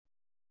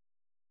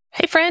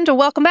friend,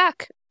 welcome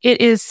back. It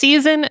is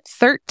season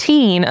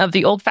 13 of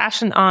the Old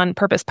Fashioned on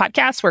Purpose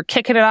podcast. We're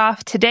kicking it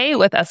off today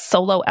with a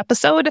solo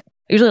episode. I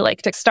usually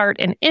like to start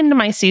and end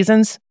my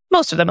seasons,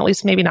 most of them at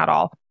least, maybe not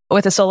all,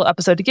 with a solo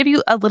episode to give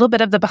you a little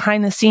bit of the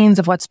behind the scenes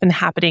of what's been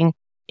happening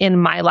in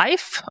my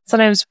life.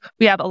 Sometimes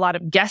we have a lot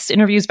of guest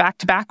interviews back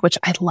to back, which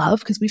I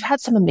love because we've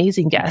had some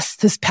amazing guests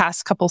this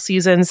past couple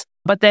seasons,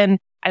 but then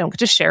I don't get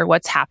to share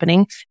what's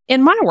happening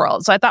in my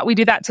world. So I thought we'd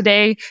do that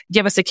today,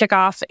 give us a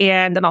kickoff,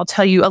 and then I'll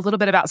tell you a little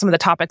bit about some of the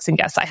topics and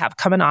guests I have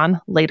coming on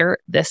later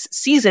this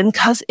season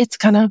because it's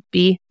going to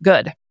be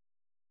good.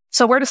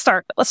 So where to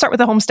start? Let's start with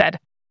the homestead.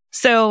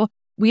 So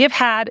we have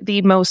had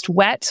the most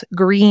wet,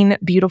 green,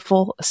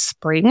 beautiful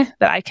spring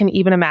that I can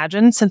even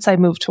imagine since I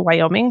moved to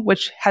Wyoming,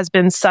 which has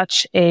been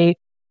such a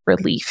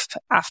relief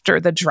after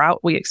the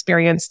drought we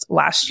experienced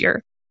last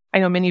year. I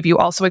know many of you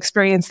also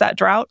experienced that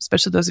drought,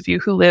 especially those of you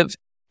who live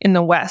in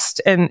the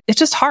West. And it's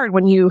just hard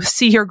when you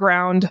see your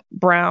ground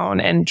brown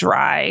and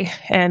dry.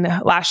 And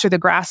last year, the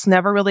grass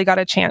never really got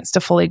a chance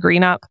to fully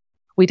green up.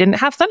 We didn't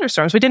have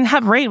thunderstorms. We didn't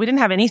have rain. We didn't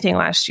have anything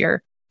last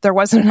year. There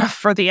wasn't enough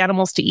for the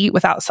animals to eat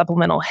without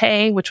supplemental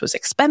hay, which was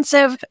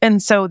expensive.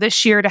 And so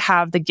this year to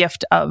have the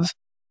gift of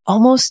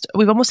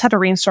we've almost had a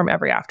rainstorm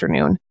every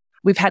afternoon.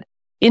 We've had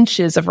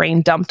inches of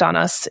rain dumped on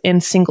us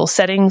in single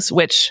settings,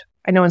 which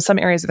I know in some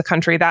areas of the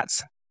country,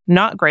 that's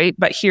not great,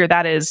 but here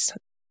that is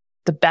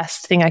the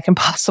best thing I can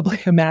possibly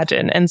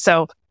imagine. And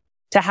so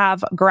to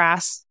have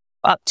grass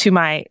up to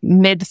my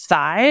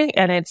mid-thigh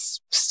and it's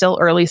still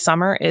early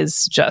summer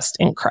is just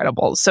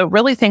incredible. So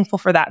really thankful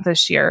for that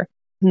this year.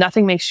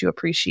 Nothing makes you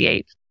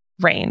appreciate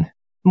rain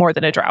more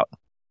than a drought.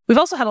 We've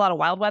also had a lot of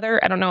wild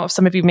weather. I don't know if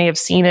some of you may have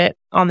seen it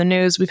on the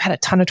news. We've had a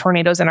ton of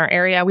tornadoes in our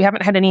area. We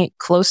haven't had any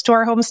close to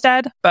our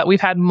homestead, but we've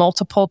had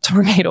multiple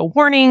tornado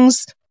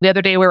warnings. The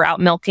other day we were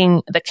out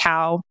milking the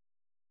cow.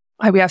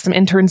 We have some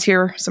interns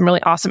here, some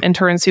really awesome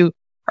interns who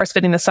are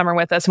spending the summer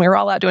with us. And we were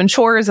all out doing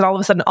chores and all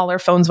of a sudden all our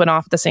phones went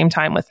off at the same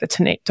time with the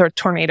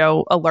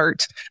tornado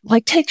alert.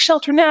 Like, take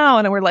shelter now.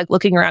 And we're like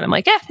looking around. I'm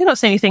like, they don't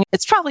say anything.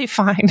 It's probably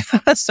fine.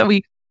 So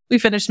we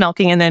finished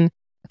milking and then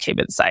came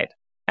inside.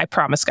 I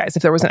promise, guys,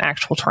 if there was an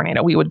actual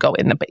tornado, we would go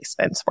in the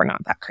basement. We're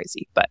not that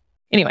crazy. But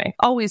anyway,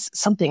 always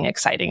something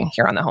exciting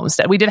here on the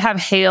homestead. We did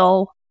have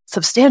hail,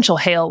 substantial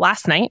hail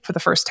last night for the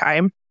first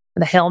time.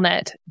 The hail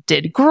net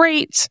did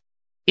great.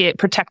 It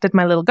protected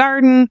my little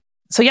garden.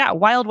 So yeah,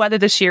 wild weather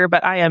this year,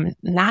 but I am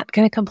not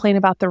going to complain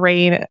about the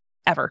rain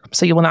ever.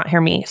 So you will not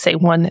hear me say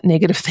one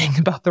negative thing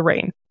about the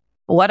rain.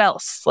 What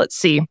else? Let's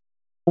see.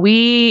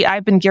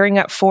 I've been gearing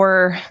up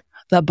for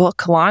the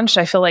book launch.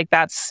 I feel like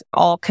that's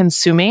all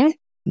consuming.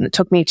 It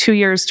took me 2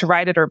 years to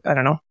write it, or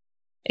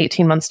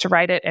 18 months to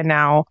write it. And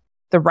now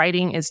the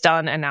writing is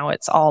done. And now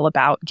it's all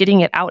about getting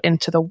it out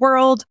into the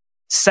world.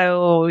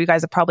 So you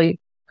guys have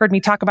probably heard me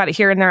talk about it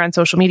here and there on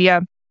social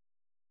media.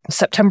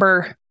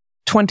 September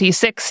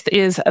 26th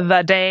is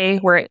the day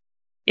where it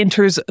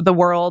enters the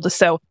world.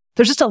 So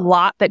there's just a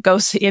lot that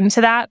goes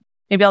into that.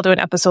 Maybe I'll do an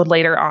episode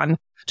later on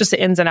just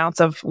the ins and outs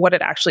of what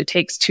it actually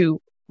takes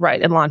to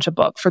write and launch a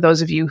book for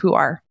those of you who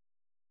are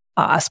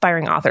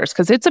aspiring authors,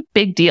 because it's a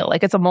big deal.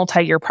 Like, it's a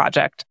multi-year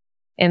project.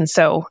 And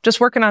so just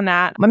working on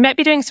that. I might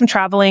be doing some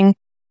traveling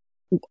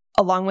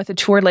along with a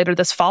tour later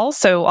this fall.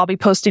 So I'll be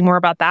posting more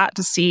about that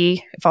to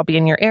see if I'll be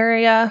in your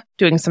area,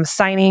 doing some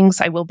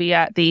signings. I will be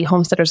at the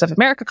Homesteaders of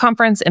America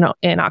conference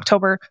in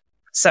October.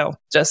 So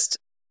just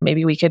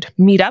maybe we could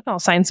meet up. I'll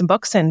sign some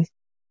books and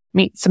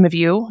meet some of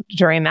you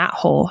during that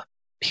whole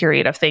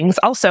period of things.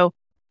 Also,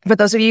 for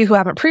those of you who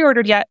haven't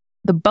pre-ordered yet,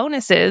 the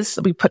bonuses,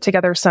 we put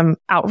together some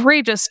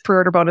outrageous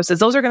pre-order bonuses.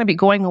 Those are going to be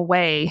going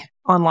away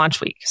on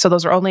launch week. So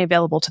those are only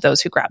available to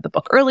those who grab the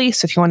book early.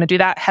 So if you want to do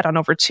that, head on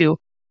over to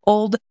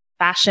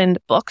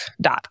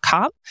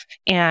oldfashionedbook.com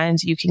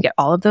and you can get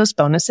all of those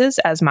bonuses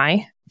as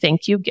my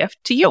thank you gift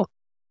to you.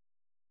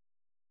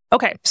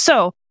 Okay,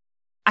 so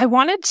I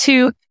wanted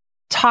to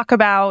talk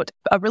about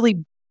a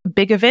really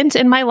big event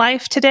in my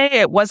life today.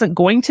 It wasn't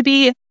going to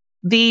be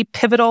the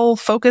pivotal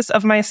focus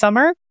of my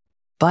summer,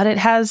 but it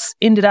has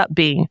ended up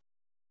being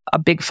a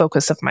big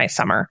focus of my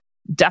summer.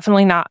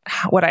 Definitely not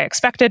what I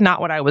expected, not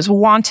what I was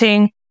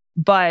wanting,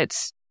 but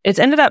it's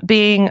ended up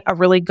being a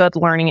really good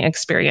learning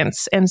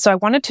experience. And so I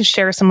wanted to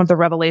share some of the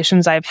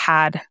revelations I've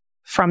had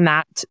from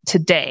that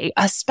today,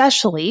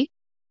 especially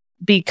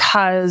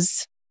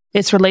because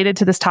it's related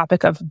to this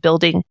topic of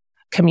building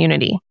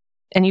community.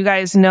 And you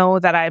guys know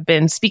that I've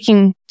been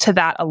speaking to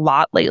that a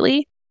lot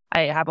lately.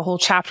 I have a whole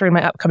chapter in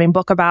my upcoming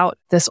book about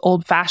this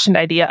old-fashioned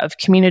idea of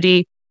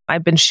community.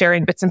 I've been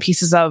sharing bits and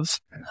pieces of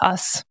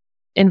us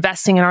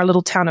investing in our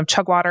little town of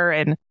Chugwater,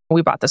 and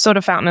we bought the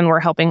soda fountain and we're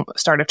helping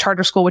start a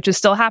charter school, which is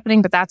still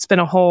happening, but that's been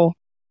a whole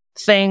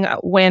thing.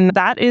 When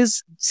that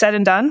is said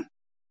and done,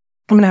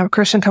 I'm going to have a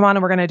Christian come on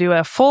and we're going to do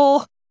a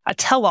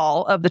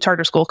tell-all of the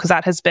charter school, because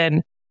that has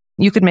been,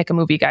 you could make a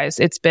movie, guys.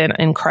 It's been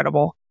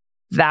incredible,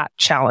 that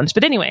challenge.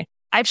 But anyway,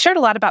 I've shared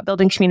a lot about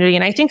building community,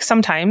 and I think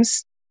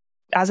sometimes,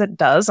 as it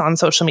does on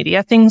social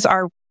media, things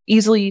are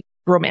easily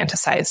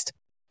romanticized.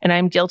 And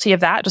I'm guilty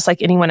of that, just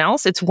like anyone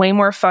else. It's way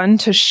more fun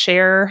to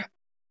share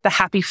the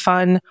happy,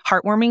 fun,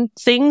 heartwarming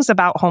things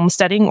about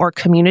homesteading or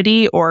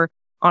community or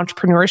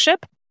entrepreneurship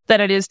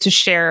than it is to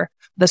share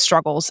the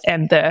struggles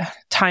and the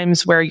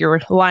times where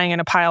you're lying in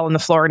a pile on the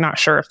floor, not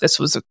sure if this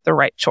was the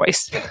right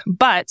choice.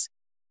 But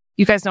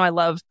you guys know I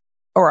love,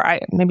 or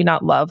I maybe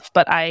not love,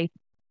 but I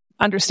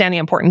understand the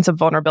importance of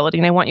vulnerability.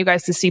 And I want you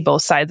guys to see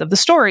both sides of the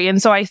story.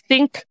 And so I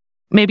think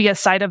maybe a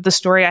side of the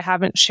story I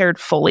haven't shared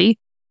fully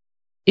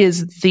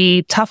is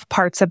the tough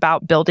parts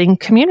about building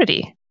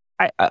community.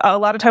 A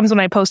lot of times when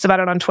I post about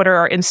it on Twitter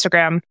or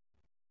Instagram,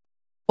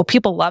 well,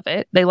 people love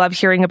it. They love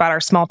hearing about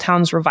our small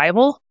town's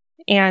revival.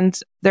 And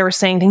they were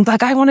saying things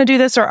like, I want to do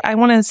this, or I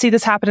want to see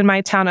this happen in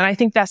my town. And I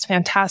think that's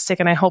fantastic.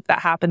 And I hope that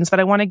happens. But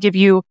I want to give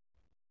you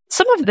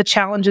some of the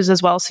challenges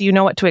as well, so you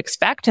know what to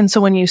expect. And so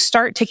when you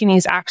start taking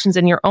these actions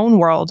in your own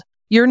world,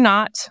 you're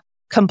not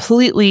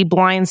completely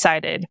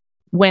blindsided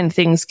when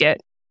things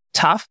get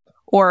tough,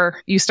 or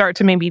you start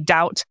to maybe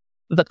doubt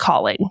the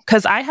calling.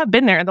 Because I have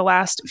been there in the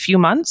last few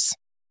months.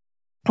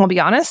 I'll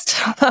be honest.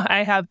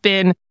 I have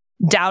been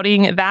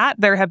doubting that.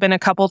 There have been a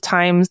couple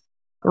times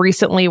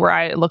recently where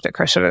I looked at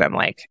Christian and I'm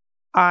like,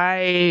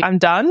 I'm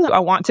done. I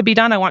want to be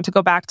done. I want to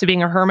go back to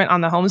being a hermit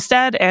on the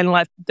homestead and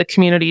let the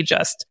community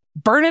just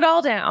burn it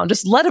all down.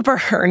 Just let it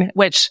burn,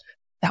 which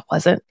that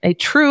wasn't a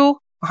true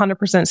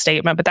 100%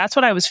 statement, but that's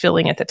what I was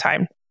feeling at the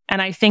time.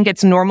 And I think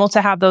it's normal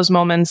to have those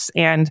moments,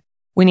 and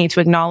we need to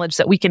acknowledge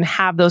that we can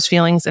have those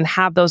feelings and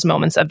have those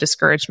moments of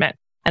discouragement.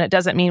 And it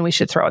doesn't mean we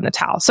should throw in the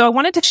towel. So I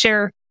wanted to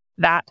share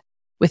that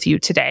with you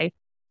today.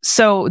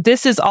 So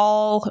this is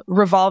all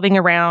revolving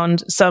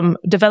around some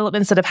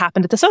developments that have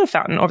happened at the soda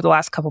fountain over the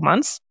last couple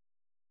months.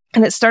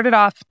 And it started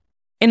off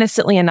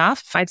innocently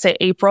enough. I'd say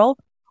April,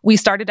 we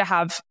started to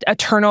have a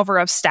turnover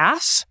of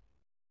staff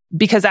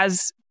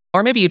because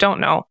or maybe you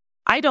don't know,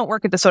 I don't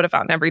work at the soda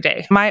fountain every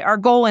day. Our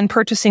goal in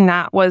purchasing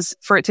that was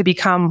for it to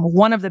become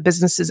one of the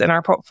businesses in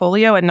our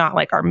portfolio and not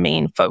like our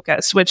main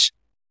focus, which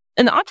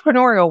in the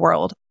entrepreneurial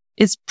world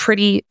is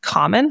pretty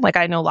common. Like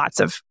I know lots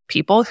of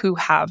people who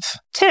have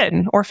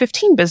 10 or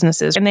 15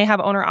 businesses, and they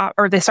have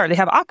they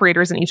have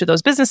operators in each of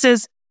those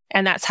businesses.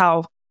 And that's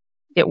how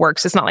it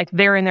works. It's not like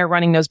they're in there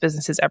running those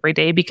businesses every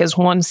day, because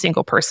one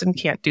single person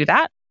can't do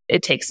that.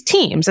 It takes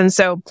teams. And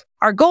so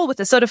our goal with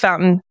the soda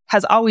fountain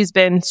has always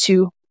been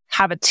to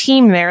have a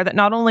team there that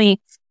not only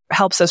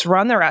helps us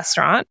run the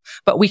restaurant,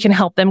 but we can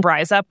help them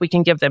rise up. We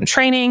can give them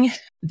training.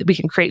 We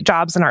can create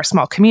jobs in our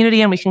small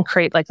community, and we can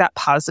create like that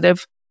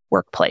positive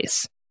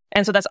workplace.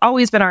 And so that's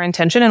always been our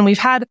intention. And we've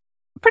had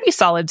a pretty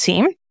solid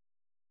team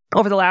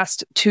over the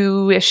last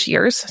 2-ish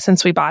years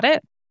since we bought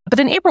it. But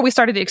in April, we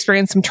started to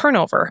experience some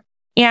turnover.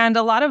 And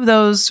a lot of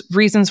those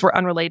reasons were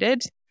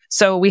unrelated.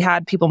 So we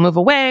had people move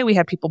away. We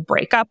had people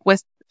break up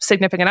with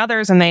significant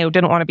others, and they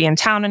didn't want to be in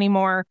town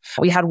anymore.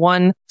 We had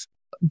one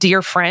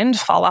dear friend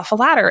fall off a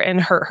ladder and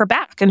hurt her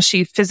back, and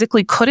she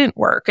physically couldn't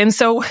work. And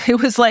so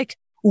it was like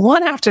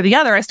one after the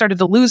other. I started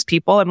to lose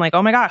people. I'm like,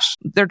 oh my gosh,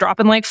 they're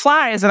dropping like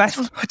flies and I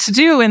don't know what to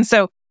do. And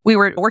so we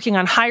were working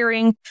on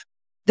hiring.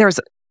 There's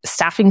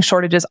staffing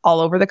shortages all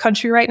over the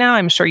country right now.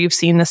 I'm sure you've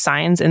seen the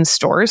signs in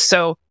stores.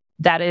 So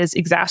that is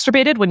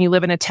exacerbated when you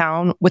live in a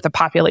town with a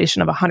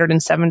population of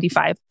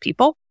 175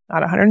 people,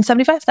 not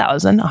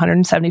 175,000,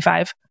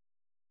 175,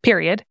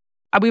 period.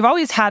 We've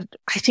always had,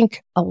 I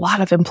think, a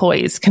lot of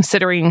employees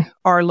considering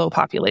our low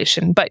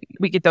population, but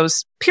we get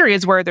those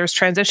periods where there's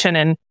transition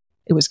and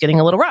it was getting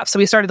a little rough. So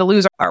we started to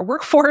lose our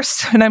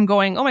workforce, and I'm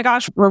going, oh my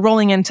gosh, we're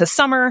rolling into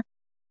summer.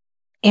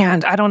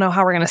 And I don't know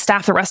how we're going to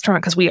staff the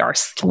restaurant because we are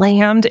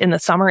slammed in the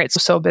summer.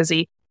 It's so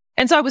busy.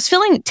 And so I was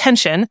feeling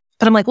tension,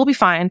 but I'm like, we'll be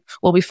fine.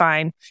 We'll be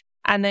fine.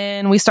 And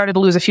then we started to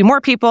lose a few more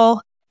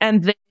people.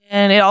 And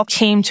then it all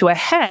came to a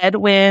head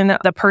when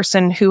the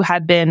person who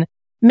had been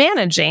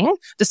managing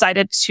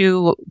decided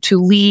to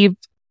leave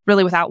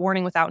really without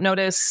warning, without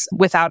notice,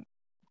 without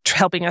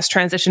helping us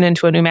transition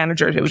into a new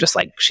manager. It was just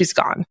like, she's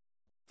gone.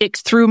 It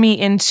threw me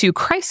into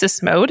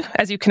crisis mode.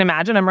 As you can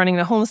imagine, I'm running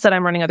the homestead.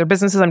 I'm running other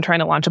businesses. I'm trying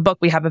to launch a book.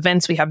 We have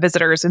events. We have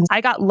visitors. And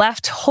I got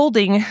left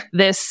holding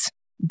this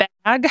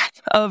bag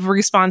of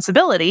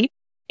responsibility,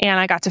 and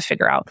I got to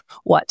figure out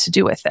what to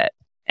do with it.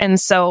 And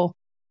so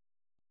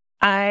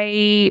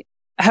I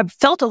have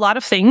felt a lot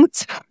of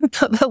things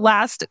the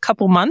last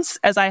couple months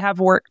as I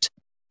have worked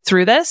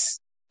through this.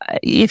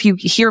 If you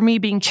hear me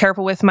being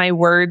careful with my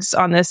words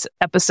on this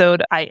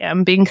episode, I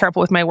am being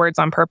careful with my words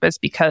on purpose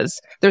because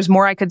there's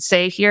more I could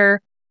say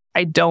here.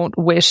 I don't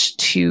wish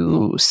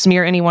to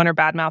smear anyone or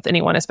badmouth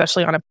anyone,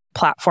 especially on a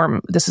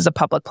platform. This is a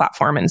public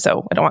platform, and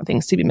so I don't want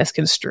things to be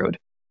misconstrued.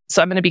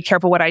 So I'm going to be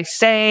careful what I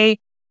say.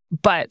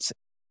 But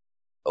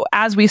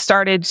as we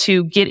started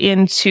to get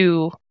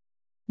into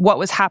what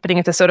was happening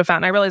at the soda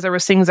fountain, I realized there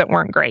was things that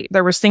weren't great.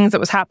 There was things that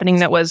was happening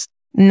that was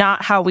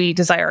not how we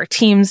desire our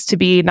teams to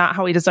be, not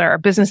how we desire our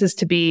businesses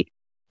to be.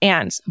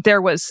 And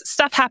there was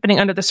stuff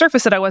happening under the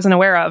surface that I wasn't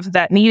aware of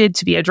that needed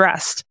to be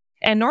addressed.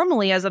 And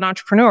normally as an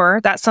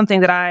entrepreneur, that's something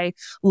that I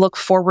look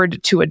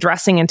forward to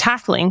addressing and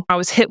tackling. I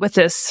was hit with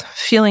this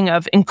feeling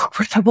of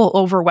incredible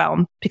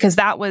overwhelm because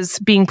that was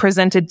being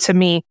presented to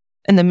me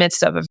in the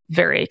midst of a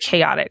very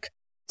chaotic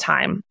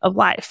time of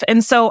life.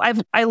 And so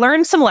I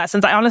learned some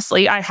lessons.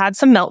 I had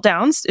some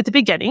meltdowns at the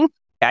beginning.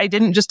 I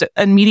didn't just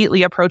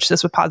immediately approach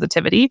this with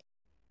positivity.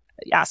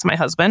 Ask my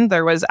husband.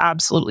 There was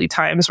absolutely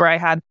times where I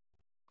had,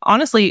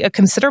 honestly, a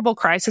considerable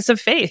crisis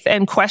of faith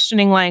and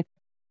questioning, like,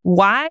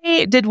 why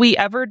did we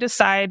ever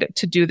decide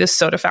to do this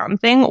soda fountain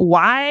thing?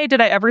 Why did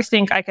I ever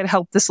think I could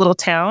help this little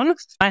town?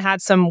 I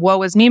had some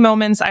woe is me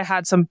moments. I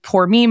had some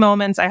poor me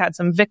moments. I had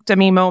some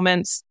victim-y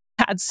moments.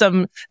 I had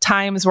some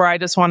times where I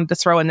just wanted to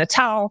throw in the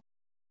towel.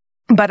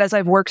 But as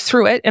I've worked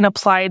through it and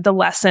applied the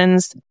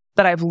lessons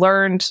that I've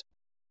learned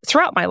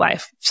throughout my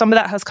life, some of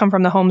that has come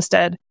from the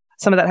homestead.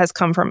 Some of that has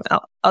come from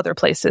other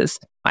places.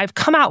 I've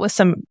come out with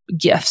some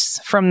gifts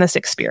from this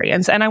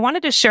experience. And I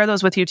wanted to share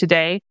those with you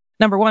today.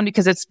 Number one,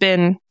 because it's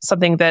been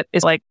something that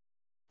is like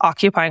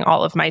occupying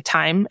all of my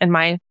time and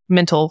my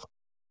mental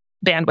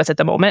bandwidth at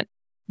the moment.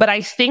 But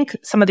I think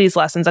some of these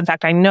lessons, in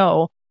fact, I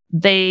know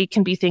they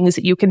can be things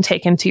that you can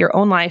take into your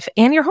own life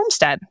and your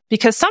homestead,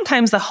 because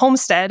sometimes the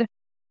homestead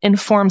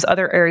informs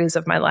other areas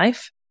of my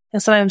life,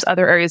 and sometimes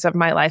other areas of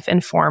my life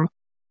inform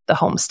the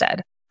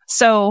homestead.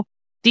 So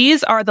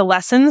these are the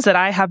lessons that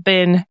I have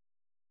been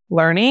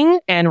learning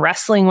and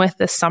wrestling with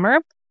this summer.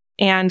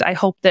 And I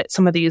hope that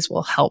some of these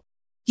will help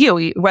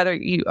you, whether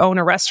you own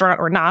a restaurant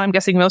or not. I'm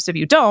guessing most of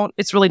you don't.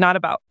 It's really not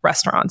about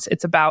restaurants.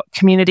 It's about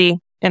community,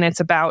 and it's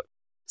about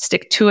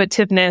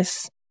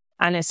stick-to-itiveness,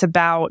 and it's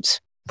about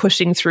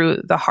pushing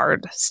through the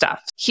hard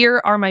stuff.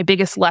 Here are my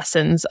biggest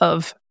lessons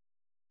of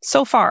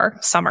so far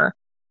summer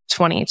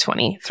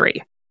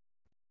 2023.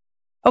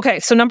 Okay,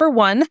 so number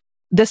one,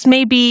 this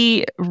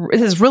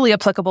is really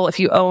applicable if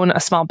you own a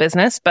small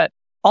business, but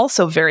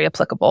also very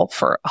applicable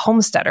for a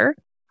homesteader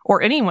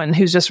or anyone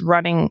who's just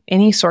running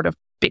any sort of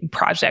big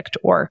project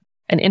or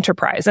an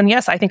enterprise. And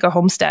yes, I think a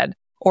homestead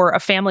or a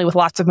family with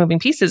lots of moving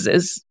pieces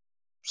is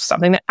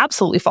something that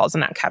absolutely falls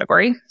in that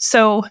category.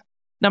 So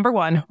number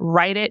one,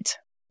 write it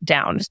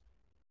down.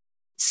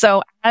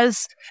 So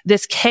as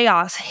this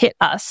chaos hit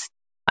us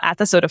at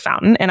the soda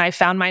fountain, and I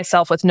found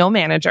myself with no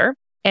manager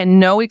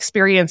and no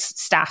experienced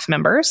staff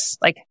members,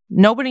 like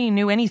nobody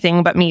knew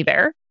anything but me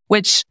there,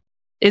 which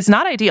is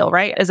not ideal,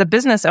 right? As a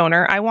business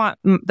owner, I want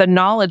the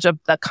knowledge of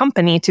the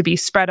company to be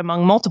spread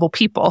among multiple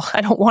people.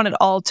 I don't want it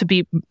all to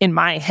be in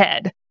my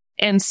head.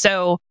 And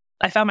so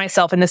I found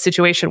myself in this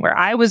situation where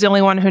I was the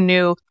only one who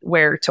knew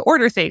where to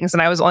order things,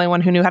 and I was the only one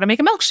who knew how to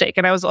make a milkshake,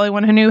 and I was the only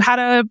one who knew how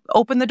to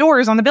open the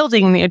doors on the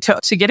building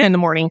to get in the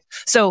morning.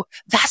 So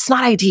that's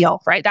not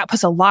ideal, right? That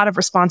puts a lot of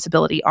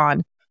responsibility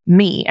on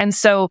me. And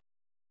so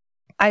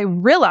I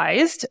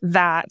realized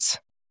that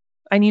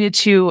I needed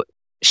to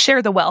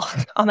share the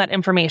wealth on that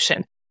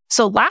information.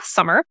 So last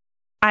summer,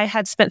 I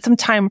had spent some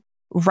time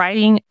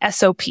writing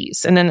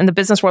SOPs. And then in the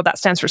business world, that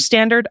stands for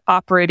Standard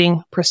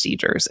Operating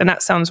Procedures. And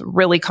that sounds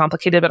really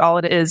complicated, but all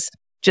it is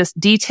just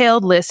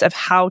detailed lists of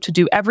how to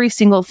do every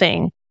single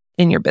thing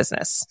in your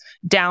business,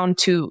 down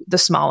to the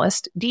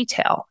smallest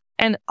detail.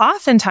 And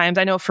oftentimes,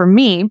 I know for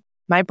me,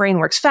 my brain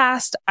works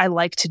fast. I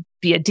like to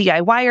be a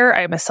DIYer.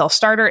 I'm a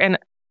self-starter. And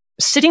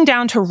sitting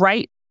down to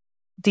write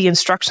the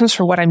instructions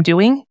for what I'm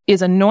doing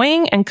is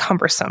annoying and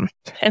cumbersome.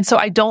 And so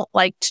I don't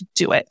like to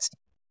do it.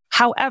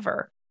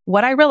 However,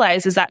 what I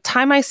realized is that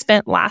time I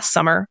spent last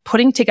summer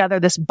putting together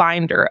this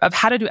binder of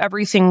how to do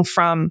everything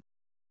from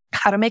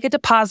how to make a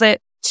deposit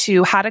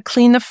to how to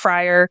clean the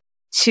fryer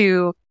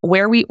to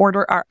where we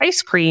order our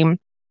ice cream.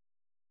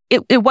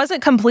 It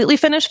wasn't completely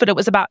finished, but it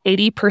was about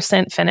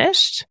 80%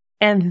 finished.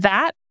 And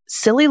that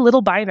silly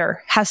little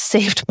binder has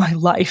saved my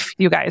life,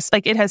 you guys.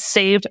 Like, it has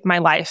saved my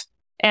life.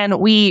 And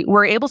we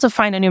were able to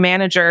find a new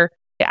manager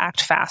to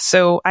act fast.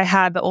 So I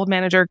had the old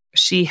manager,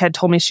 she had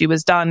told me she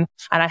was done,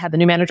 and I had the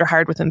new manager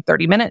hired within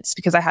 30 minutes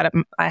because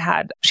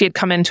she had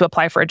come in to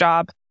apply for a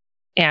job,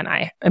 and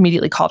I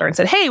immediately called her and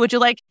said, "Hey, would you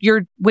like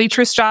your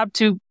waitress job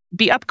to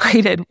be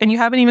upgraded? And you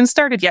haven't even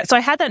started yet." So I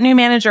had that new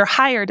manager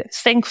hired,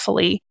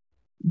 thankfully,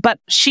 but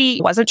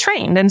she wasn't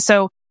trained. And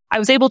so I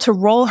was able to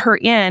roll her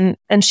in,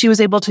 and she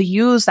was able to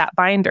use that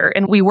binder,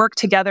 and we worked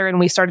together and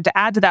we started to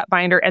add to that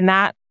binder, and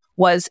that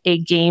was a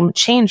game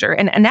changer.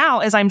 And now,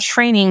 as I'm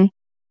training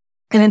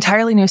an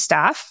entirely new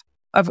staff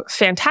of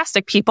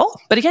fantastic people,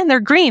 but again, they're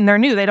green, they're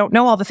new, they don't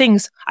know all the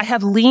things, I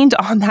have leaned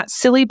on that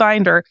silly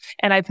binder,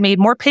 and I've made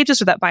more pages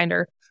for that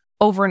binder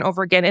over and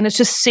over again. And it's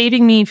just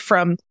saving me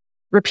from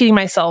repeating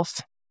myself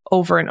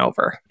over and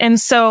over.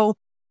 And so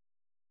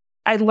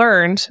I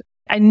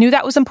knew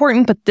that was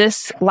important, but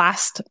this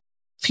last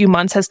few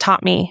months has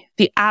taught me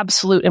the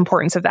absolute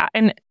importance of that.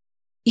 And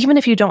even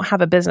if you don't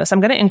have a business, I'm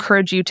going to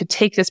encourage you to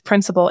take this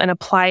principle and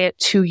apply it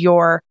to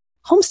your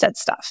homestead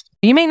stuff.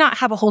 You may not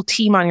have a whole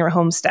team on your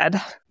homestead,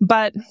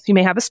 but you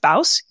may have a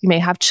spouse, you may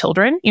have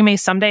children, you may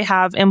someday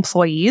have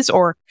employees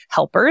or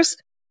helpers.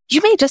 You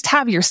may just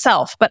have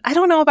yourself, but I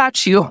don't know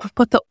about you,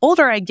 but the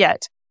older I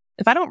get,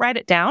 if I don't write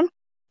it down,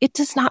 it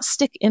does not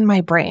stick in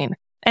my brain.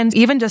 And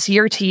even just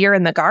year to year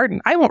in the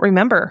garden, I won't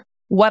remember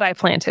what I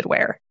planted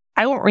where.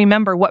 I won't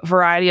remember what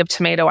variety of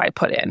tomato I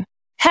put in.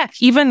 Heck,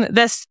 even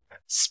this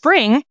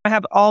spring, I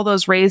have all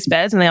those raised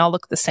beds and they all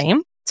look the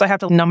same. So I have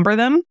to number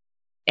them.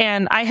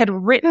 And I had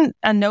written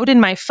a note in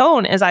my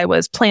phone as I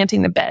was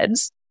planting the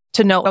beds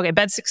to know, okay,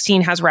 bed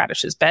 16 has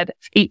radishes, bed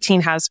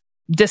 18 has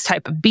this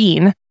type of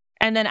bean.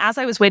 And then as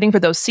I was waiting for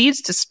those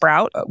seeds to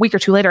sprout, a week or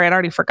two later, I'd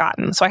already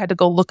forgotten. So I had to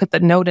go look at the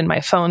note in my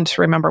phone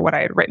to remember what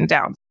I had written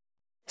down.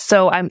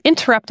 So I'm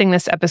interrupting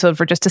this episode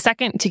for just a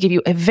second to give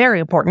you a very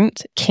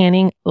important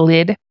canning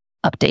lid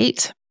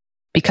update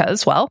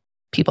because, well,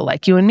 people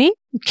like you and me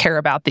care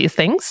about these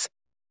things.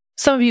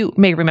 Some of you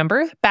may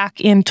remember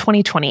back in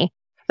 2020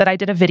 that I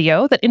did a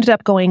video that ended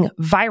up going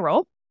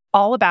viral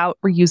all about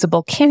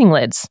reusable canning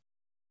lids.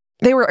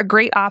 They were a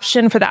great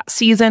option for that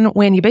season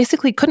when you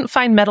basically couldn't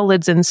find metal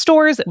lids in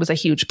stores. It was a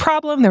huge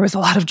problem. There was a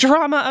lot of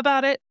drama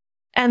about it.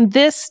 And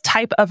this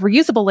type of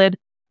reusable lid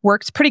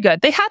worked pretty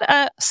good. They had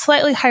a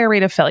slightly higher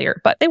rate of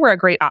failure, but they were a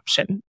great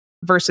option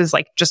versus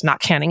like just not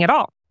canning at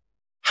all.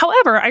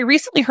 However, I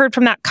recently heard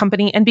from that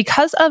company, and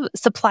because of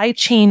supply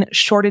chain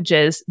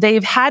shortages,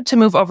 they've had to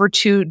move over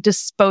to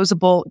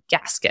disposable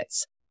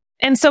gaskets.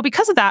 And so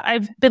because of that,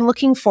 I've been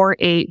looking for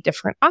a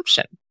different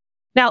option.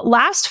 Now,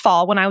 last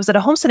fall, when I was at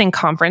a homesteading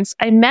conference,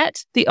 I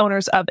met the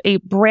owners of a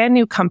brand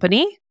new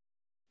company,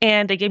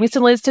 and they gave me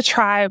some lids to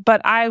try, but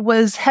I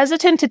was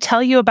hesitant to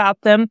tell you about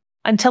them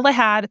until I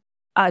had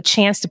a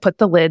chance to put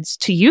the lids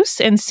to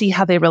use and see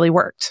how they really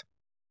worked.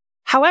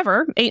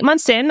 However, 8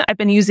 months in, I've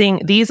been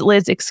using these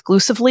lids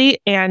exclusively,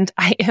 and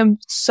I am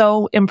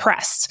so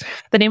impressed.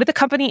 The name of the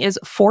company is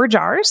 4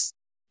 Jars,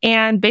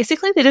 and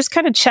basically they just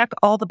kind of check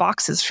all the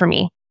boxes for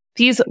me.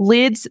 These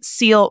lids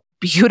seal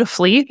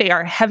beautifully. They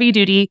are heavy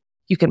duty.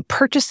 You can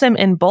purchase them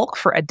in bulk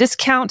for a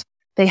discount.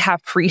 They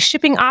have free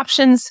shipping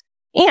options,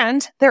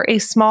 and they're a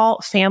small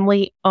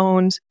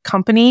family-owned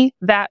company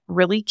that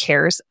really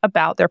cares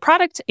about their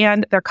product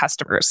and their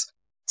customers.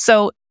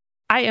 So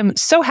I am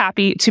so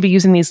happy to be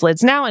using these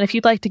lids now. And if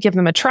you'd like to give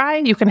them a try,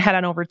 you can head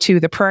on over to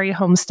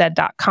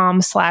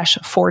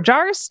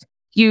theprairiehomestead.com/4jars.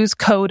 Use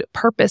code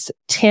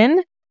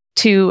PURPOSE10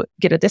 to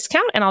get a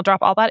discount, and I'll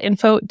drop all that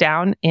info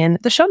down in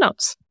the show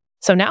notes.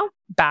 So now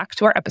back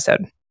to our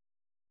episode.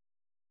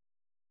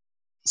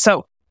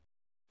 So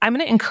I'm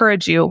going to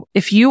encourage you,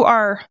 if you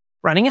are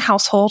running a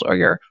household or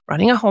you're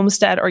running a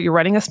homestead or you're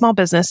running a small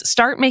business,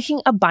 start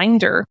making a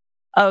binder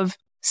of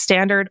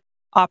standard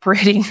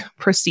operating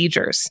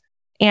procedures.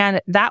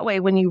 And that way,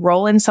 when you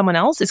roll in someone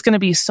else, it's going to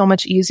be so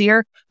much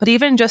easier. But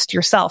even just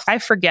yourself, I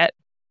forget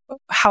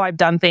how I've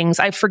done things.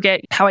 I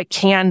forget how I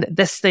canned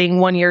this thing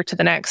one year to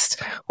the next,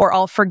 or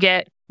I'll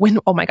forget when,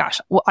 oh my gosh,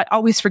 well, I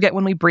always forget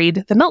when we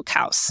breed the milk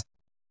cows.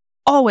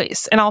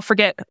 Always. And I'll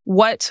forget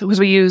because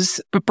we use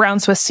brown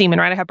Swiss semen,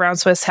 right? I have brown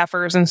Swiss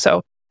heifers. And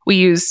so we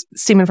use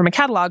semen from a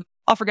catalog.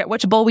 I'll forget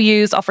which bull we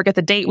used. I'll forget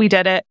the date we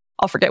did it.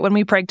 I'll forget when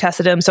we preg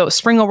tested him. So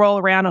spring will roll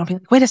around and I'll be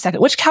like, wait a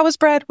second, which cow was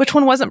bred? Which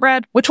one wasn't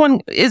bred? Which one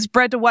is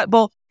bred to what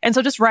bull? And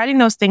so just writing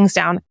those things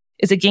down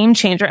is a game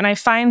changer. And I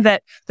find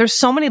that there's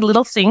so many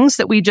little things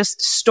that we just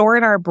store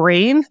in our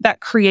brain that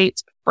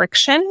create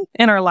friction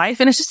in our life.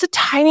 And it's just the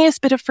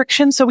tiniest bit of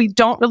friction. So we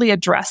don't really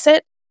address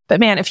it. But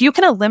man, if you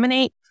can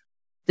eliminate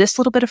this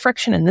little bit of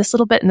friction and this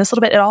little bit and this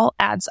little bit, it all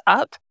adds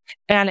up.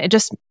 And it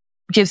just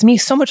gives me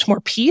so much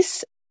more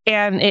peace.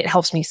 And it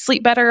helps me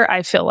sleep better.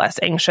 I feel less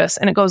anxious,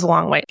 and it goes a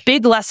long way.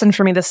 Big lesson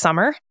for me this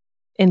summer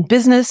in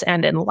business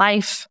and in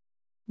life,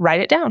 write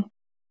it down.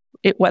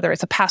 Whether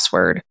it's a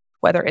password,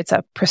 whether it's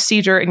a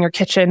procedure in your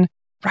kitchen,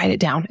 write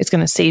it down. It's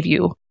going to save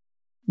you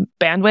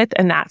bandwidth,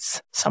 and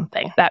that's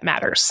something that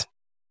matters.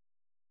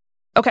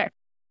 Okay.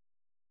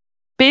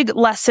 Big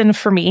lesson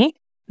for me,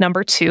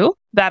 number 2,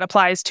 that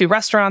applies to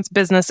restaurants,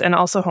 business, and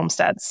also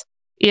homesteads,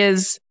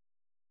 is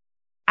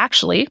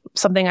actually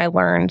something I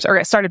learned, or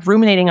I started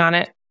ruminating on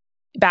it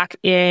back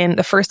in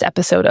the first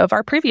episode of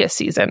our previous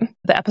season,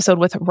 the episode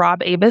with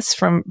Rob Abus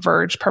from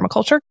Verge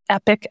Permaculture.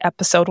 Epic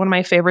episode, one of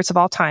my favorites of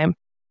all time.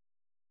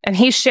 And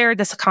he shared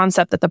this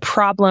concept that the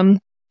problem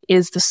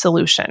is the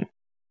solution.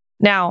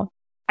 Now,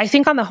 I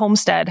think on the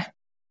homestead,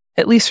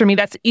 at least for me,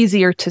 that's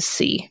easier to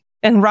see.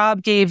 And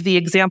Rob gave the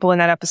example in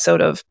that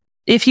episode of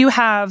if you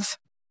have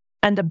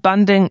an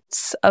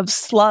abundance of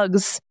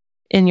slugs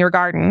in your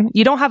garden,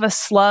 you don't have a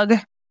slug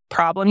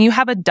problem, you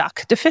have a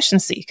duck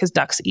deficiency because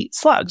ducks eat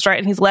slugs, right?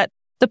 And he's let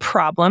the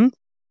problem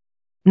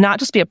not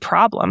just be a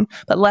problem,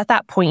 but let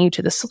that point you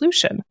to the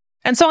solution.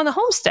 And so on the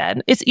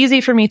homestead, it's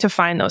easy for me to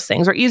find those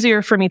things, or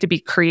easier for me to be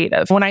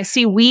creative. When I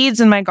see weeds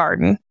in my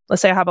garden,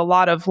 let's say I have a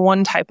lot of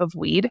one type of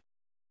weed,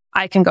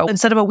 I can go,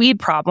 instead of a weed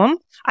problem,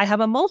 I have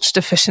a mulch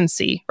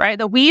deficiency, right?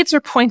 The weeds are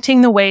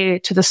pointing the way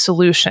to the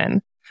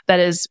solution that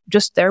is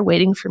just there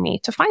waiting for me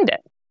to find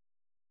it.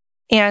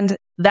 And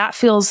that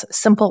feels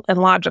simple and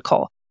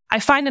logical. I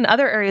find in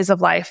other areas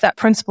of life that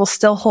principle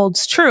still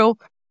holds true,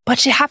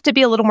 but you have to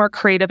be a little more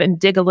creative and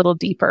dig a little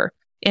deeper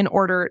in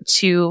order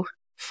to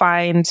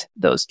find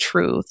those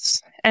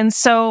truths. And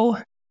so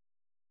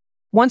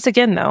once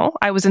again, though,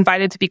 I was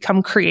invited to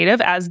become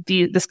creative as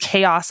this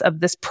chaos of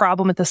this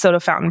problem at the soda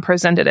fountain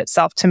presented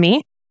itself to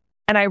me.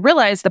 And I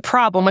realized the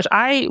problem, which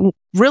I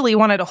really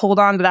wanted to hold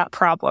on to that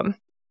problem.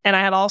 And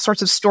I had all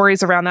sorts of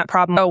stories around that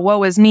problem. Oh,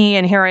 woe is me.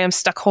 And here I am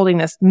stuck holding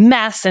this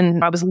mess.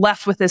 And I was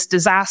left with this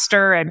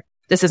disaster. And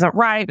this isn't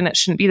right. And it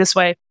shouldn't be this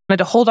way. I had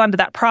to hold on to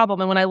that problem.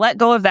 And when I let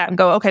go of that and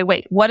go, okay,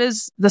 wait, what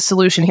is the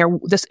solution here?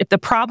 If the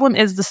problem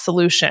is the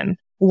solution,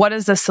 what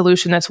is the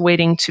solution that's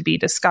waiting to be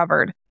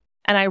discovered?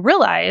 And I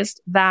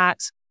realized that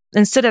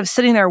instead of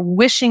sitting there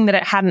wishing that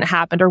it hadn't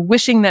happened or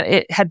wishing that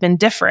it had been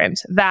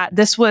different, that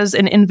this was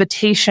an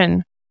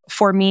invitation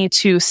for me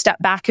to step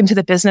back into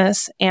the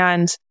business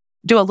and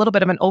do a little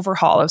bit of an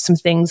overhaul of some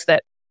things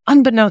that,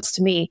 unbeknownst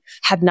to me,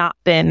 had not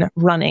been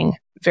running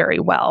very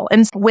well.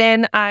 And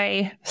when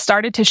I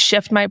started to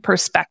shift my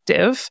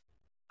perspective,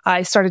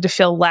 I started to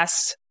feel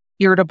less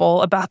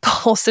irritable about the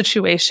whole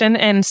situation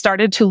and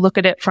started to look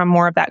at it from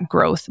more of that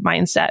growth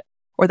mindset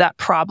or that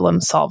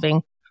problem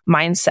solving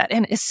mindset.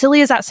 And as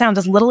silly as that sounds,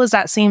 as little as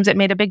that seems, it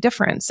made a big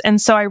difference.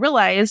 And so I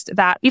realized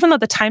that even though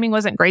the timing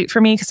wasn't great for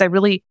me, because I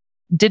really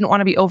didn't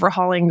want to be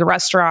overhauling the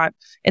restaurant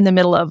in the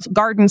middle of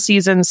garden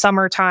season,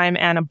 summertime,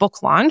 and a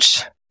book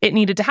launch, it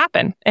needed to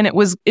happen. And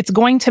it's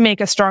going to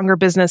make a stronger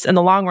business in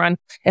the long run.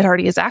 It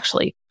already is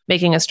actually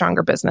making a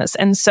stronger business.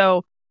 And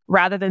so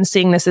rather than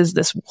seeing this as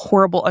this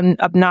horrible and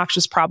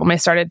obnoxious problem, I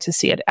started to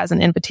see it as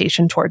an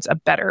invitation towards a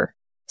better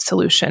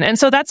solution. And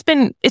so it's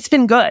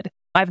been good.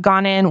 I've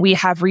gone in, we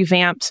have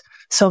revamped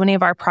so many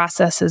of our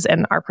processes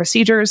and our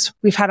procedures.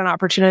 We've had an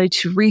opportunity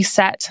to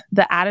reset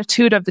the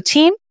attitude of the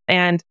team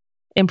and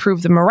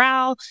improve the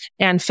morale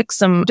and fix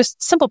some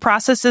just simple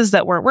processes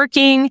that weren't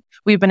working.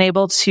 We've been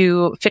able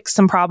to fix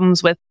some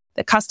problems with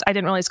I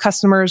didn't realize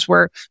customers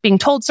were being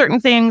told certain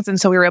things.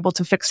 And so we were able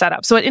to fix that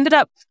up. So it ended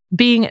up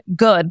being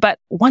good. But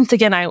once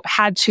again, I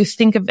had to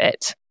think of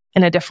it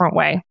in a different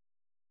way.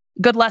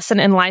 Good lesson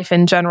in life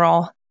in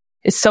general.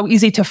 It's so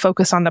easy to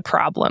focus on the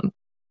problem.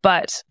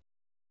 But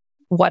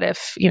what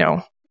if,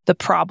 the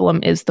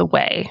problem is the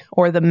way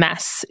or the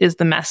mess is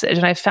the message?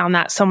 And I've found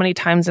that so many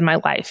times in my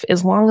life,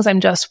 as long as I'm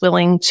just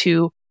willing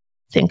to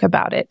think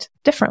about it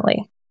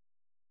differently.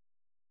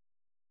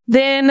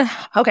 Then,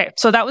 okay,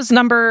 so that was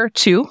number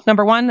 2.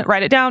 Number 1,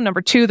 write it down.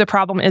 Number 2, the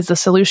problem is the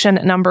solution.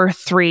 Number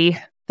 3,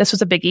 this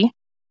was a biggie.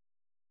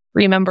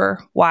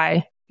 Remember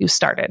why you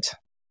started.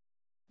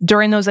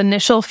 During those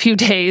initial few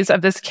days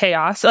of this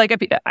chaos,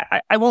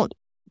 I won't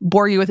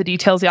bore you with the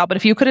details, y'all, but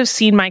if you could have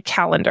seen my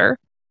calendar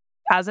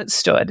as it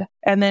stood,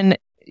 and then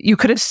you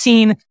could have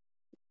seen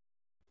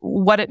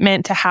what it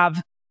meant to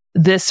have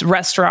this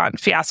restaurant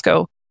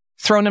fiasco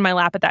thrown in my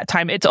lap at that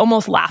time, it's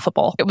almost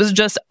laughable. It was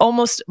just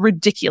almost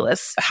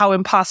ridiculous how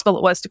impossible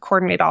it was to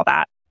coordinate all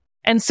that.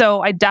 And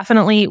so I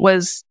definitely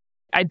was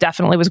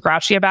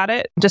grouchy about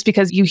it, just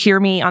because you hear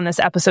me on this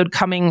episode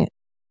coming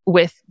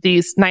with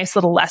these nice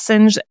little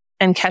lessons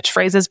and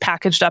catchphrases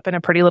packaged up in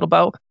a pretty little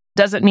bow.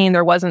 Doesn't mean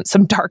there wasn't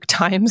some dark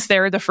times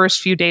there the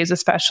first few days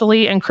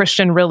especially. And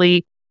Christian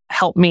really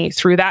helped me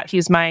through that.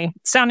 He's my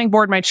sounding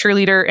board, my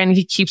cheerleader, and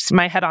he keeps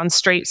my head on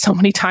straight so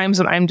many times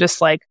when I'm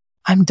just like,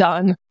 I'm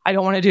done. I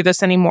don't want to do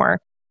this anymore.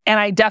 And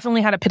I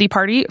definitely had a pity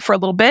party for a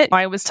little bit.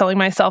 I was telling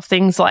myself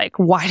things like,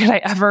 why did I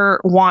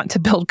ever want to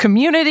build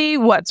community?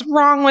 What's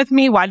wrong with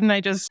me? Why didn't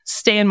I just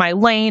stay in my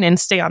lane and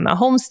stay on the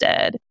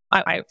homestead?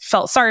 I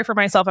felt sorry for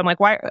myself. I'm like,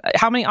 why?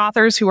 How many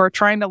authors who are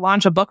trying to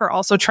launch a book are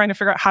also trying to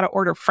figure out how to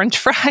order French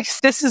fries?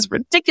 This is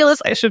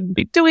ridiculous. I shouldn't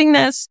be doing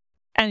this.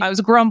 And I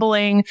was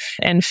grumbling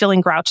and feeling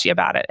grouchy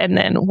about it. And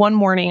then one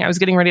morning I was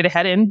getting ready to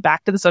head in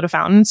back to the soda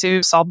fountain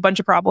to solve a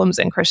bunch of problems.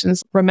 And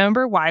Christian's,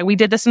 remember why we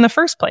did this in the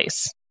first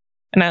place?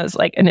 And I was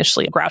like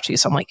initially grouchy.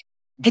 So I'm like,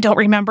 I don't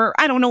remember.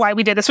 I don't know why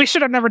we did this. We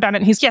should have never done it.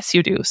 And he's, yes,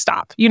 you do.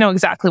 Stop. You know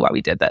exactly why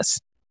we did this.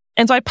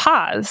 And so I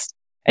paused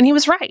and he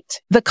was right.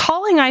 The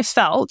calling I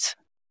felt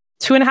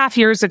 2.5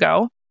 years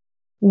ago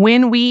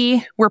when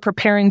we were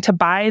preparing to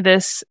buy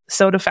this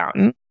soda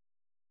fountain,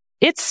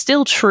 it's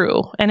still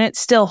true and it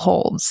still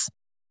holds.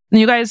 And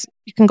you guys,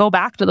 you can go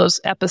back to those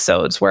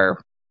episodes where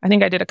I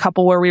think I did a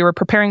couple where we were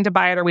preparing to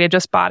buy it or we had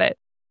just bought it.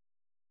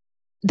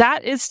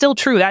 That is still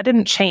true. That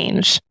didn't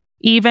change,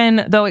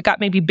 even though it got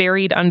maybe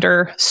buried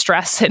under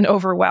stress and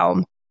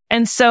overwhelm.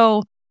 And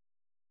so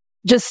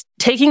just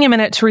taking a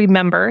minute to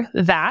remember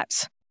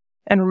that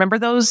and remember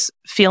those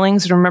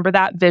feelings and remember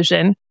that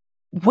vision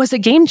was a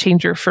game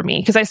changer for me,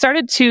 because I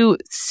started to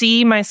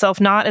see myself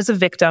not as a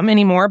victim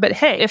anymore, but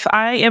hey, if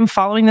I am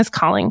following this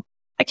calling,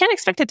 I can't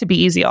expect it to be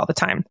easy all the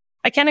time.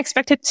 I can't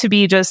expect it to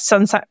be just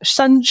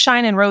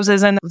sunshine and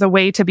roses and the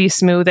way to be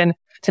smooth and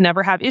to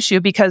never have issue,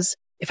 because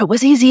if it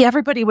was easy,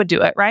 everybody would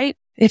do it, right?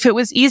 If it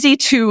was easy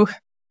to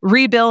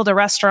rebuild a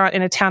restaurant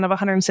in a town of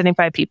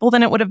 175 people,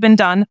 then it would have been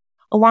done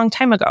a long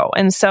time ago.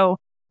 And so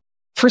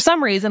for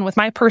some reason, with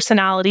my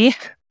personality,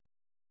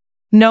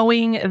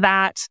 knowing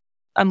that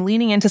I'm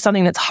leaning into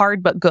something that's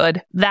hard but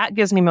good, that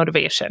gives me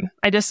motivation.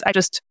 I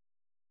just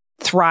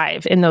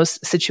thrive in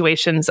those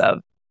situations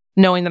of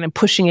knowing that I'm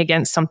pushing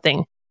against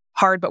something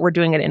hard, but we're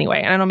doing it anyway.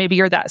 And I don't know, maybe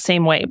you're that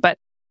same way, but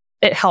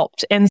it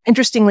helped. And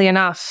interestingly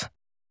enough,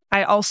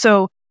 I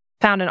also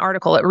found an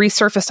article. It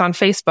resurfaced on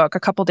Facebook a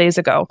couple days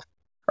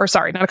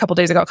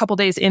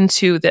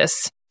into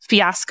this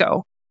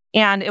fiasco.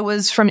 And it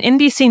was from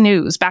NBC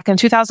News back in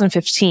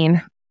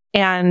 2015.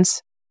 And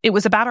it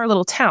was about our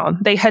little town.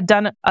 They had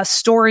done a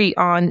story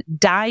on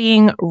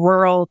dying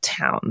rural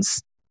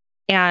towns.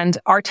 And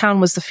our town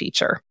was the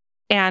feature.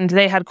 And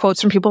they had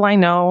quotes from people I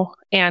know.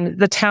 And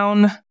the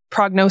town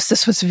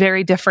prognosis was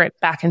very different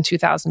back in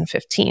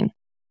 2015.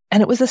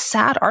 And it was a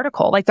sad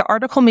article. Like, the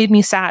article made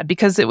me sad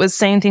because it was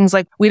saying things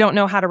like, we don't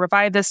know how to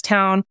revive this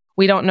town.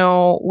 We don't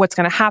know what's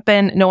going to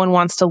happen. No one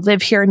wants to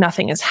live here.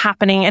 Nothing is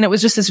happening. And it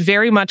was just this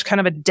very much kind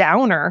of a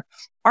downer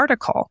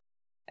article.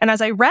 And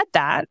as I read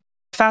that,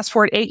 fast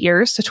forward 8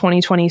 years to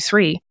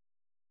 2023,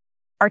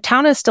 our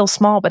town is still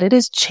small, but it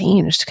has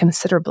changed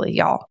considerably,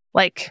 y'all.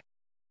 Like,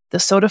 the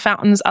soda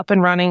fountain's up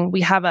and running.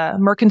 We have a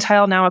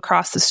mercantile now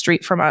across the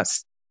street from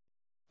us.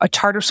 A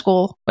charter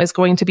school is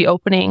going to be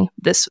opening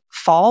this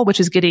fall, which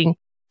is getting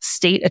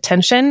state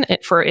attention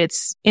for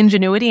its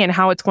ingenuity and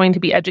how it's going to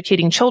be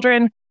educating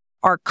children.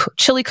 Our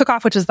chili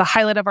cook-off, which is the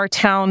highlight of our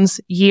town's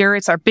year,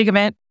 it's our big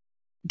event,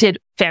 did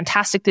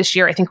fantastic this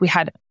year. I think we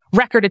had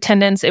record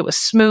attendance. It was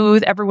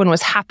smooth. Everyone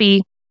was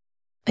happy.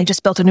 They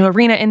just built a new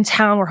arena in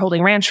town. We're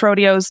holding ranch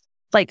rodeos.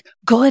 Like,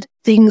 good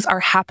things are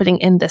happening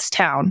in this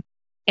town.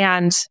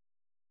 And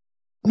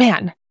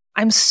man,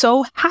 I'm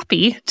so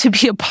happy to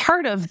be a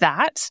part of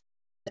that.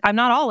 I'm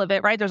not all of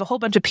it, right? There's a whole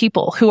bunch of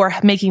people who are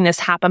making this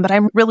happen, but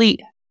I'm really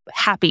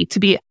happy to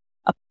be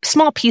a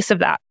small piece of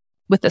that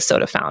with the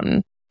soda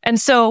fountain. And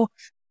so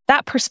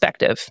that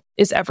perspective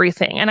is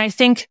everything. And I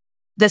think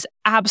this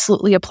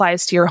absolutely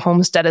applies to your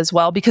homestead as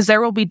well, because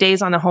there will be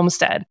days on the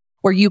homestead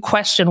where you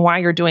question why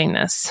you're doing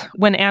this.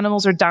 When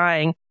animals are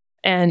dying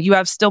and you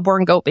have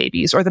stillborn goat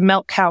babies, or the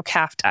milk cow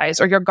calf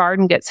dies, or your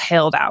garden gets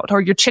hailed out,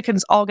 or your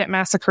chickens all get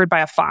massacred by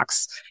a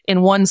fox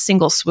in one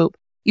single swoop.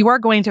 You are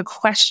going to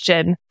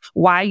question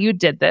why you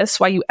did this,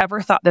 why you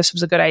ever thought this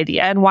was a good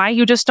idea, and why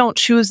you just don't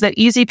choose the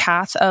easy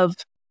path of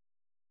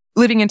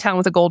living in town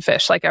with a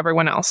goldfish like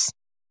everyone else.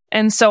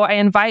 And so I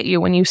invite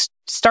you, when you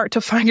start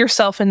to find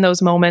yourself in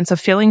those moments of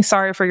feeling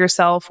sorry for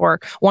yourself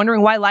or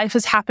wondering why life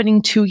is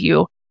happening to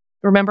you,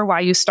 remember why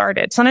you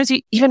started. Sometimes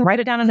you even write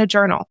it down in a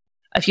journal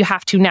if you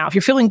have to now. If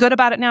you're feeling good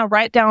about it now,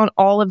 write down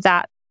all of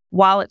that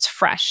while it's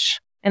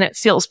fresh and it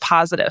feels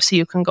positive so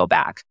you can go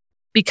back,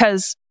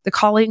 because the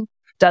calling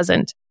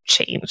doesn't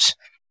change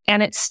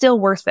and it's still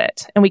worth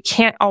it. And we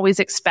can't always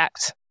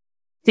expect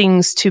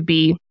things to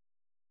be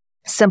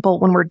simple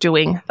when we're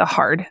doing the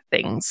hard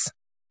things.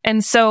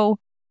 And so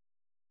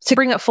to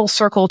bring it full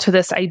circle to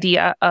this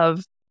idea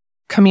of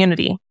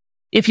community,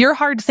 if your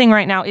hard thing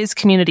right now is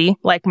community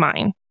like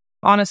mine,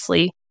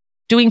 honestly,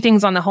 doing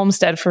things on the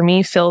homestead for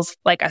me feels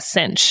like a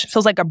cinch,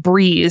 feels like a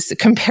breeze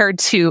compared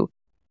to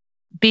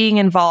being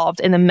involved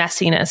in the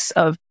messiness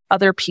of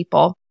other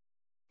people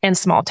and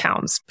small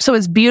towns. So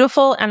as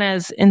beautiful and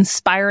as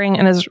inspiring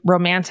and as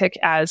romantic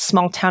as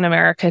small town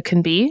America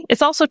can be,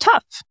 it's also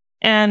tough.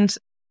 And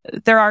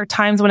there are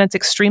times when it's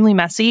extremely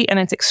messy and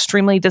it's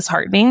extremely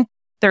disheartening.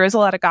 There is a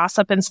lot of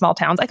gossip in small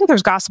towns. I think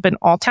there's gossip in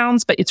all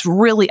towns, but it's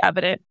really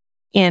evident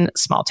in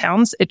small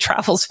towns. It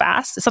travels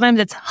fast. Sometimes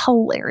it's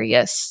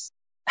hilarious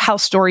how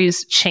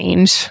stories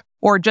change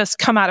or just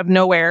come out of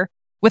nowhere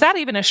without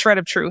even a shred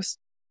of truth.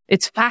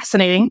 It's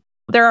fascinating.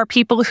 There are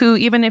people who,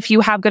 even if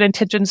you have good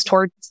intentions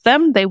towards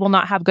them, they will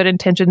not have good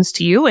intentions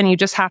to you. And you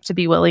just have to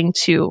be willing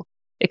to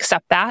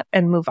accept that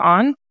and move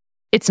on.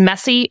 It's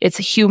messy. It's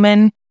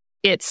human.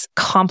 It's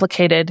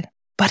complicated,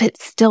 but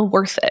it's still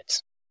worth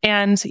it.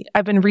 And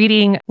I've been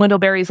reading Wendell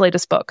Berry's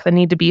latest book, The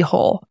Need to Be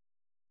Whole.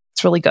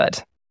 It's really good.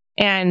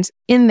 And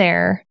in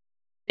there,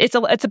 it's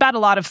about a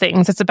lot of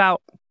things. It's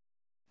about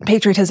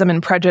patriotism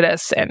and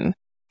prejudice, and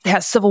it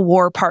has Civil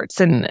War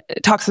parts, and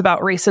it talks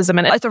about racism.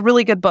 And it's a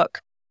really good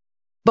book.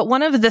 But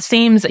one of the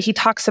themes that he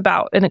talks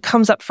about, and it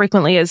comes up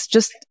frequently, is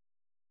just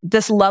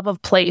this love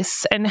of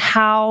place and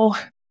how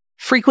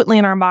frequently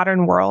in our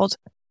modern world,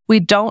 we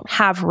don't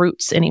have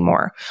roots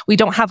anymore. We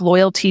don't have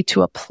loyalty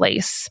to a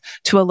place,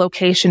 to a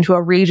location, to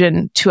a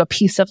region, to a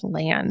piece of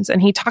land.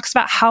 And he talks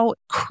about how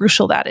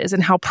crucial that is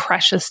and how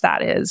precious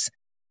that is.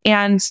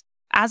 And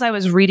as I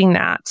was reading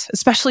that,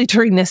 especially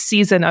during this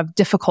season of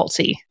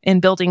difficulty in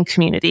building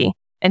community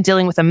and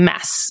dealing with a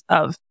mess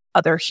of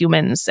other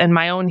humans and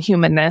my own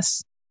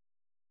humanness,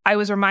 I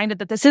was reminded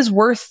that this is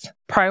worth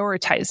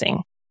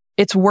prioritizing.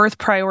 It's worth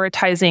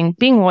prioritizing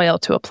being loyal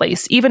to a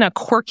place, even a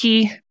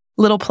quirky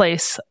little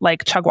place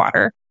like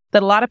Chugwater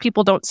that a lot of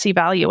people don't see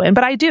value in,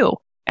 but I do.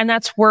 And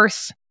that's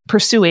worth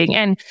pursuing.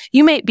 And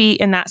you may be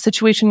in that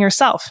situation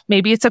yourself.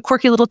 Maybe it's a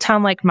quirky little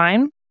town like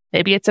mine.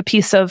 Maybe it's a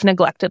piece of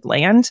neglected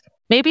land.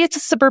 Maybe it's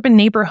a suburban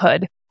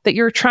neighborhood that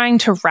you're trying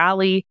to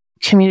rally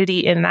community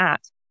in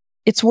that.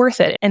 It's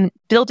worth it. And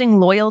building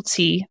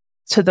loyalty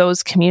to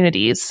those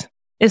communities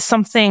is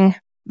something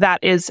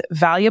that is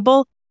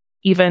valuable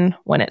even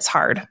when it's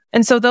hard.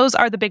 And so those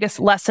are the biggest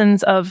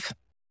lessons of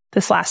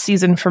this last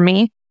season for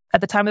me. At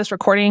the time of this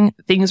recording,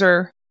 things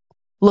are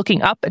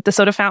looking up at the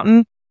soda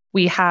fountain.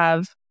 We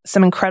have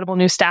some incredible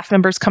new staff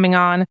members coming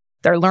on.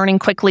 They're learning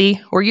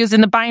quickly. We're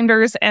using the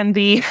binders and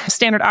the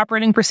standard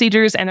operating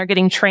procedures, and they're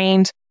getting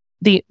trained.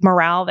 The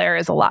morale there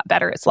is a lot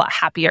better. It's a lot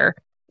happier.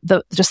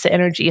 just the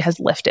energy has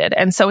lifted.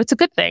 And so it's a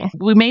good thing.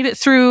 We made it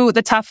through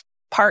the tough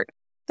part.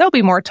 There'll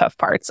be more tough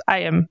parts. I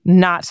am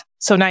not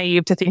so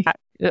naive to think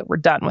that we're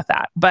done with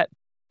that, but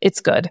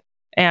it's good.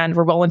 And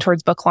we're rolling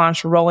towards book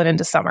launch. We're rolling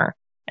into summer.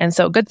 And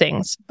so good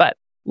things, but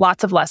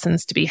lots of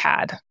lessons to be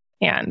had.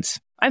 And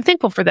I'm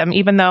thankful for them,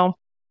 even though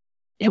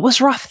it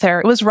was rough there.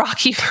 It was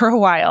rocky for a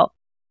while.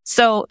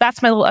 So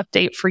that's my little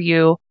update for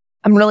you.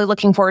 I'm really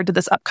looking forward to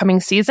this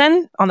upcoming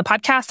season on the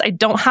podcast. I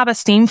don't have a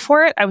theme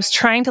for it. I was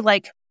trying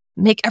to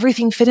make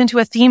everything fit into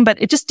a theme, but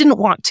it just didn't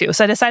want to.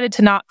 So I decided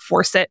to not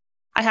force it.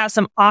 I have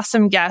some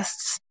awesome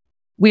guests.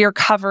 We are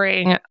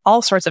covering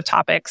all sorts of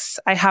topics.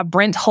 I have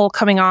Brent Hull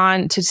coming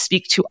on to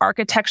speak to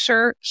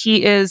architecture.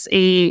 He is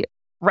a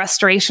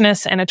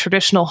restorationist and a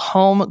traditional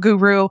home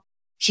guru.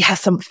 He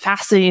has some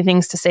fascinating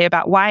things to say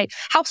about why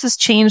houses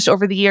changed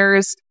over the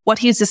years, what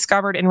he's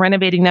discovered in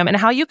renovating them, and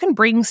how you can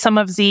bring some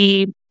of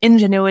the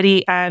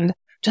ingenuity and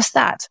just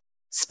that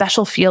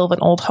special feel of an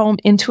old home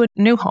into a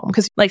new home.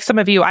 Because like some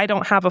of you, I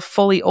don't have a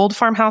fully old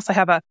farmhouse. I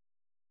have a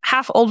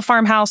half old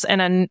farmhouse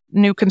and a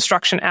new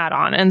construction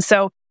add-on. And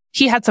so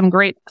he had some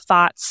great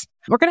thoughts.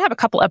 We're going to have a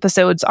couple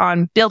episodes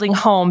on building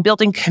home,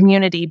 building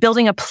community,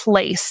 building a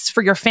place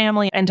for your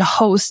family and to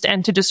host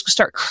and to just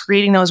start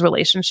creating those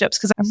relationships.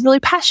 Because I'm really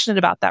passionate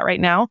about that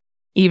right now,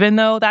 even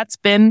though that's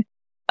been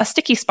a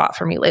sticky spot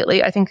for me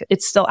lately. I think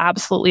it's still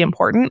absolutely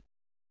important.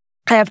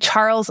 I have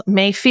Charles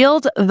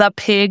Mayfield, the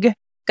pig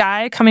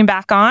guy, coming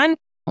back on.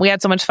 We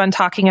had so much fun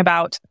talking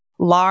about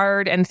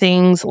lard and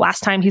things.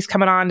 Last time he's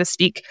coming on to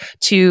speak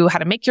to how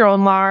to make your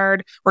own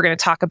lard. We're going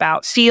to talk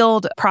about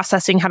field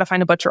processing, how to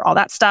find a butcher, all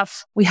that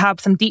stuff. We have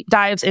some deep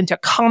dives into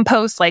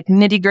compost, like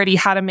nitty gritty,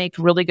 how to make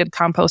really good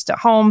compost at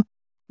home.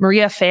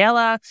 Maria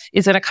Faella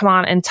is going to come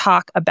on and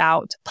talk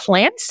about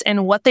plants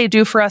and what they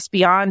do for us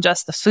beyond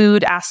just the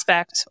food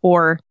aspect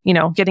or,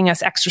 getting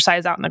us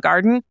exercise out in the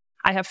garden.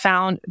 I have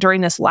found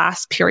during this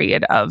last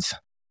period of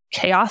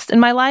chaos in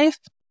my life,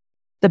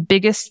 the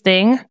biggest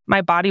thing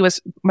my body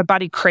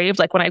craved,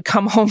 like when I'd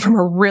come home from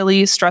a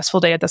really stressful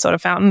day at the soda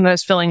fountain and I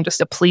was feeling just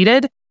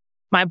depleted,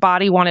 my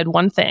body wanted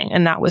one thing,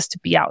 and that was to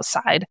be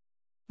outside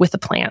with the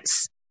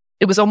plants.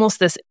 It was almost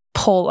this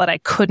pull that I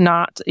could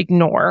not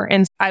ignore.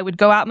 And I would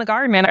go out in the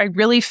garden, and I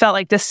really felt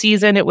like this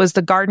season, it was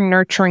the garden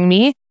nurturing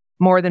me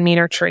more than me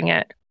nurturing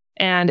it.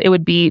 And it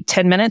would be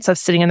 10 minutes of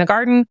sitting in the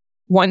garden.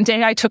 One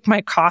day I took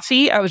my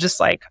coffee. I was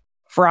just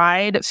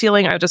fried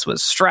feeling. I just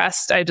was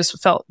stressed. I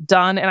just felt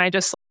done. And I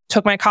just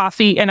took my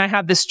coffee, and I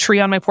have this tree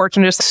on my porch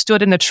and just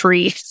stood in the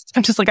tree.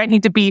 I'm just I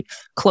need to be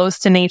close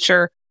to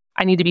nature.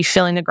 I need to be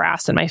feeling the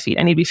grass in my feet.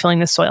 I need to be feeling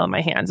the soil in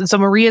my hands. And so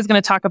Maria is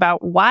going to talk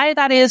about why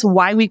that is,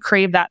 why we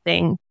crave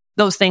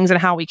those things,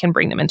 and how we can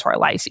bring them into our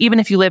life, even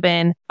if you live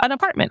in an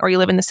apartment or you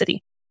live in the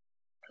city.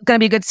 It's going to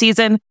be a good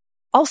season.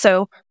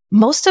 Also,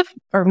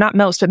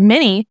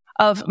 many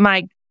of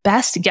my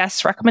best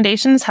guest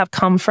recommendations have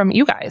come from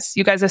you guys.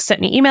 You guys have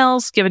sent me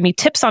emails, given me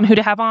tips on who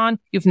to have on.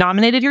 You've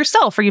nominated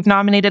yourself or you've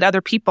nominated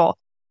other people.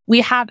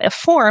 We have a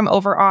form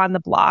over on the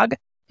blog.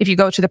 If you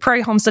go to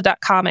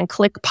theprairiehomestead.com and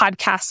click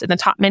podcast in the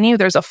top menu,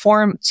 there's a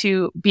form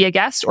to be a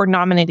guest or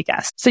nominate a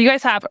guest. So you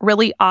guys have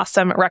really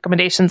awesome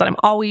recommendations, and I'm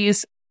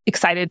always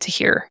excited to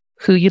hear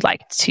who you'd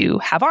like to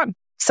have on.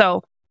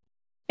 So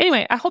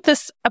anyway, I hope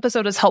this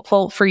episode is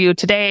helpful for you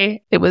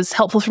today. It was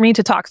helpful for me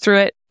to talk through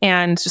it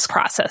and just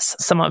process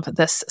some of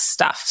this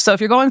stuff. So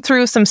if you're going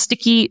through some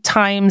sticky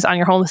times on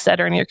your homestead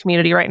or in your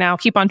community right now,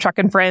 keep on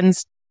trucking,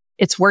 friends.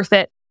 It's worth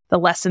it. The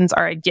lessons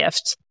are a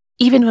gift,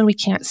 even when we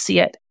can't see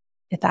it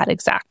at that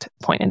exact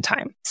point in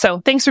time.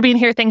 So thanks for being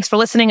here. Thanks for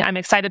listening. I'm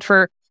excited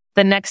for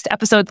the next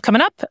episode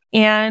coming up,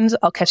 and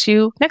I'll catch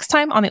you next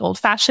time on the Old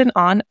Fashioned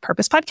on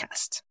Purpose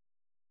podcast.